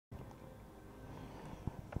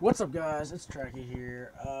What's up, guys? It's Tracky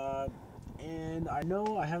here, and I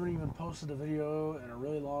know I haven't even posted a video in a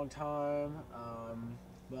really long time,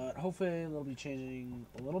 but hopefully it'll be changing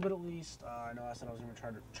a little bit at least. I know I said I was going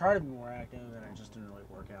to try to be more active, and it just didn't really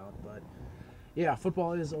work out. But yeah,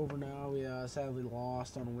 football is over now. We sadly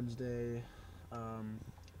lost on Wednesday,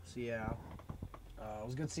 so yeah, it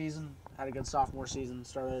was a good season. Had a good sophomore season.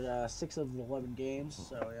 Started 6 of the 11 games,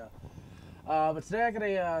 so yeah. But today I got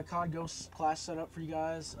a CoD Ghost class set up for you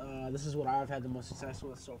guys. This is what I've had the most success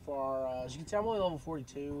with so far. As you can tell, I'm only level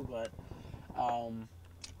 42, but,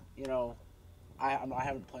 you know, I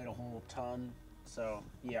haven't played a whole ton, so,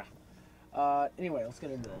 yeah. Anyway, let's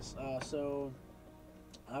get into this. So,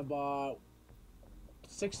 I bought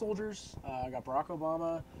 6 soldiers. I got Barack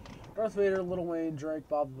Obama, Darth Vader, Lil Wayne, Drake,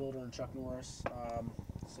 Bob the Builder, and Chuck Norris.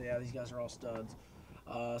 So, yeah, these guys are all studs.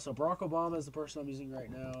 So Barack Obama is the person I'm using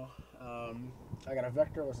right now. I got a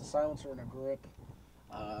Vector with a silencer and a grip.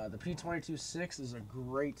 The P22-6 is a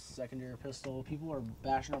great secondary pistol. People are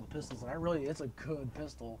bashing on the pistols, and it's a good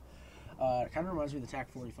pistol. It kind of reminds me of the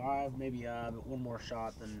TAC-45, maybe one more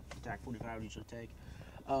shot than the TAC-45 would usually take.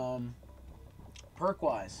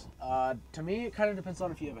 Perk-wise, to me it kind of depends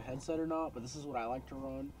on if you have a headset or not, but this is what I like to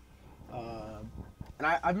run. And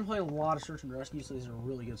I've been playing a lot of search and rescue, so these are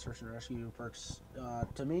really good search and rescue perks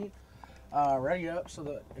to me. Ready up, so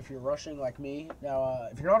that if you're rushing like me, now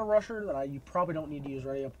if you're not a rusher, then you probably don't need to use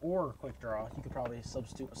ready up or quick draw. You could probably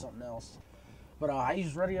substitute with something else. But I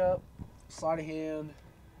use ready up, sleight of hand,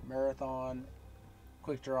 marathon,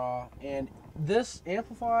 quick draw, and this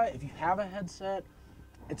amplify. If you have a headset,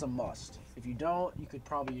 it's a must. If you don't, you could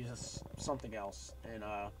probably use something else and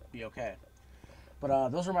be okay. But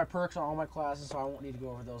those are my perks on all my classes, so I won't need to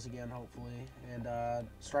go over those again, hopefully. And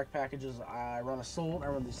strike packages, I run Assault, I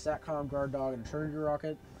run the Satcom, Guard Dog, and Trinity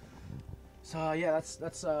Rocket. So yeah,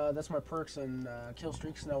 that's my perks and kill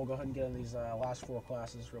streaks. Now we'll go ahead and get in these last 4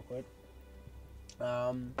 classes real quick.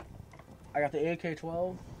 I got the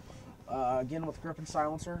AK-12, again with grip and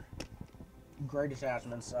silencer. Great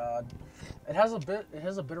attachments. It has a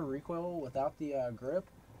bit of recoil without the grip.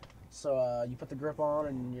 So you put the grip on,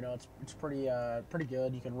 and you know it's pretty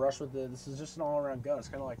good. You can rush with it. This is just an all-around gun. It's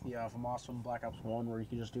kind of like the FAMAS from Black Ops 1, where you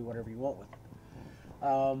can just do whatever you want with it.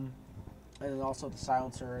 And then also the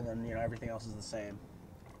silencer, and then everything else is the same.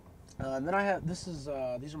 And then I have these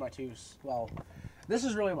are my two. Well, this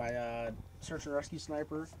is really my search and rescue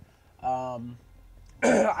sniper. I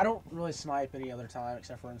don't really snipe any other time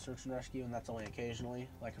except for in search and rescue, and that's only occasionally.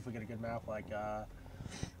 Like if we get a good map, like.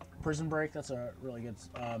 Prison Break, that's a really good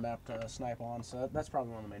map to snipe on, so that's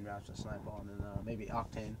probably one of the main maps to snipe on, and maybe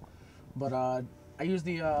Octane. But I use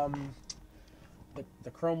the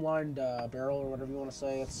chrome-lined barrel, or whatever you want to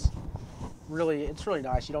say. It's really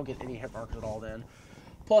nice. You don't get any hit markers at all then.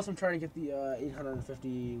 Plus, I'm trying to get the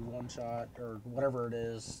 850 one-shot, or whatever it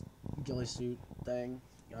is, ghillie suit thing.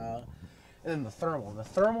 And then the thermal. The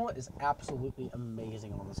thermal is absolutely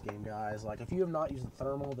amazing on this game, guys. Like, if you have not used the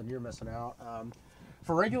thermal, then you're missing out.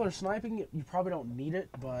 For regular sniping, you probably don't need it,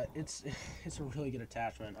 but it's a really good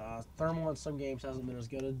attachment. Thermal in some games hasn't been as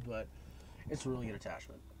good, but it's a really good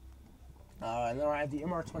attachment. And then I have the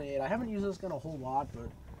MR28. I haven't used this gun a whole lot, but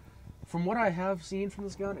from what I have seen from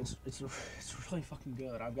this gun, it's really fucking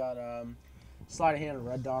good. I've got sleight of hand and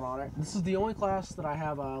red dot on it. This is the only class that I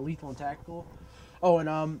have lethal and tactical. Oh, and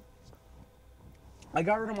I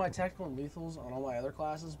got rid of my tactical and lethals on all my other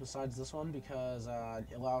classes besides this one because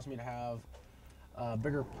it allows me to have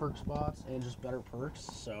bigger perk spots and just better perks.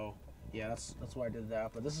 So yeah, that's why I did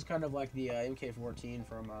that. But this is kind of like the MK14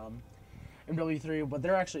 from MW3, but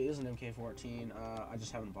there actually is an MK14. I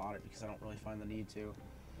just haven't bought it because I don't really find the need to,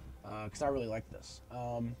 because I really like this.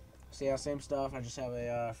 So yeah, same stuff. I just have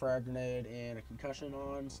a frag grenade and a concussion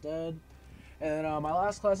on instead. And my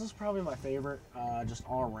last class is probably my favorite, just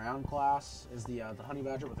all-around class, is the Honey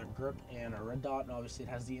Badger with a grip and a red dot, and obviously it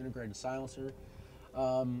has the integrated silencer.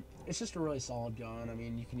 It's just a really solid gun. I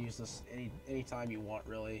mean, you can use this anytime you want,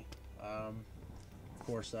 really. Of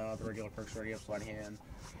course, the regular perks ready up, sleight of hand,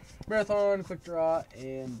 marathon, quick draw,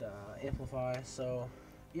 and amplify. So,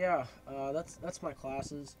 yeah, that's my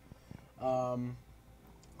classes.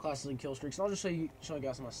 Classes and kill streaks. And I'll just show you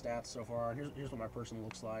guys my stats so far. And here's what my person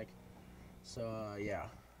looks like. So, yeah.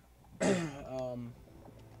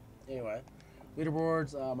 Anyway,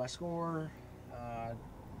 leaderboards. My score.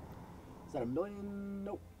 Is that a million?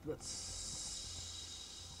 Nope.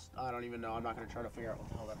 I don't even know. I'm not going to try to figure out what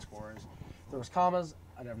the hell that score is. If there was commas,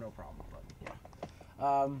 I'd have no problem, but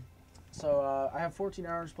yeah. So I have 14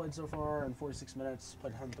 hours played so far and 46 minutes.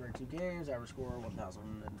 Played 132 games. Average score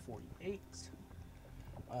 1,048.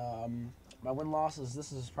 my win-losses,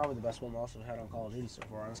 this is probably the best win-loss we've had on Call of Duty so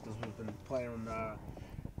far. That's because we've been playing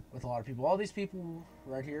with a lot of people. All these people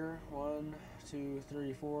right here, 1, 2,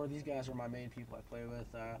 3, 4, these guys are my main people I play with.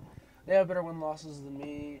 They have better win-losses than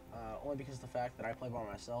me, only because of the fact that I play by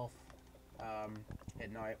myself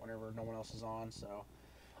at night whenever no one else is on, so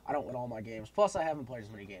I don't win all my games. Plus, I haven't played as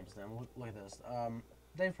many games as them. Look at this.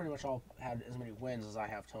 They've pretty much all had as many wins as I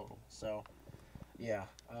have total, so yeah.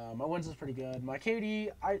 My wins is pretty good. My KD,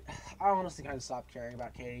 I honestly kind of stopped caring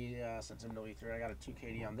about KD since MW3. I got a 2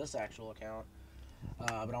 KD on this actual account.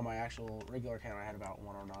 But on my actual regular account, I had about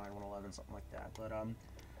 109, 111, something like that. But I'm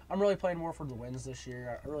really playing more for the wins this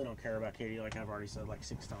year. I really don't care about KD, like I've already said like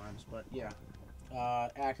 6 times. But yeah,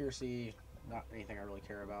 accuracy, not anything I really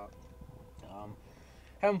care about.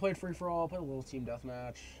 Haven't played free for all. Played a little team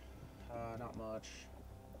deathmatch, not much.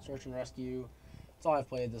 Search and rescue. That's all I've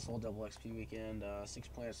played this whole double XP weekend. 6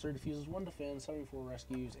 plants, 3 defuses, 1 defense, 74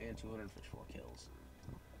 rescues, and 254 kills.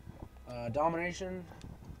 Domination.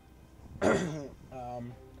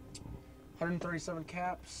 137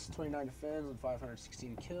 caps, 29 defense, and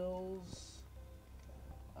 516 kills.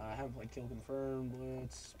 I haven't played kill confirmed,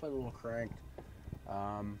 blitz, played a little cranked.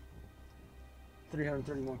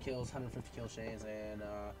 331 kills, 150 kill chains, and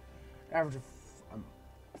average of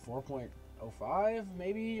 4.05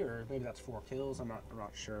 maybe, or maybe that's 4 kills. I'm not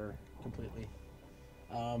sure completely.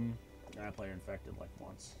 I played infected like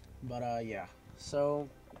once, but yeah. So.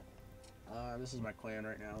 This is my clan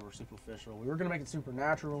right now. We're superficial. We were going to make it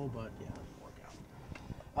supernatural, but yeah, it didn't work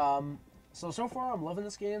out. So far I'm loving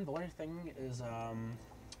this game. The only thing is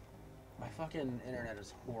my fucking internet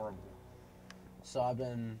is horrible. So I've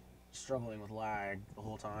been struggling with lag the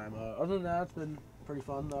whole time. Other than that, it's been pretty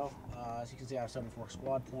fun though. As you can see, I have 74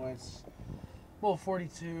 squad points. Level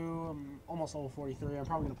 42. I'm almost level 43. I'm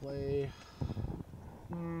probably going to play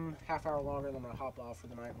half hour longer, then I'm going to hop off for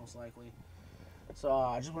the night most likely. So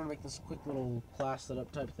I just want to make this quick little class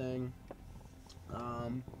setup type thing.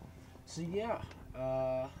 So yeah,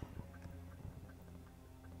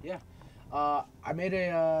 I made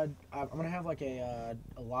I'm gonna have like a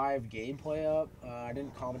live gameplay up. I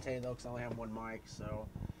didn't commentate though because I only have 1 mic, so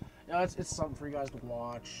you know, it's something for you guys to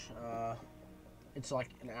watch. It's like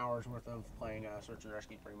an hour's worth of playing Search and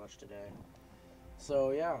Rescue pretty much today.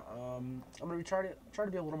 So yeah, I'm gonna try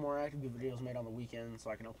to be a little more active, get videos made on the weekend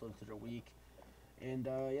so I can upload through the week. And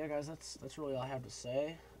yeah, guys, that's really all I have to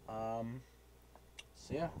say. So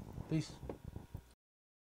yeah, peace.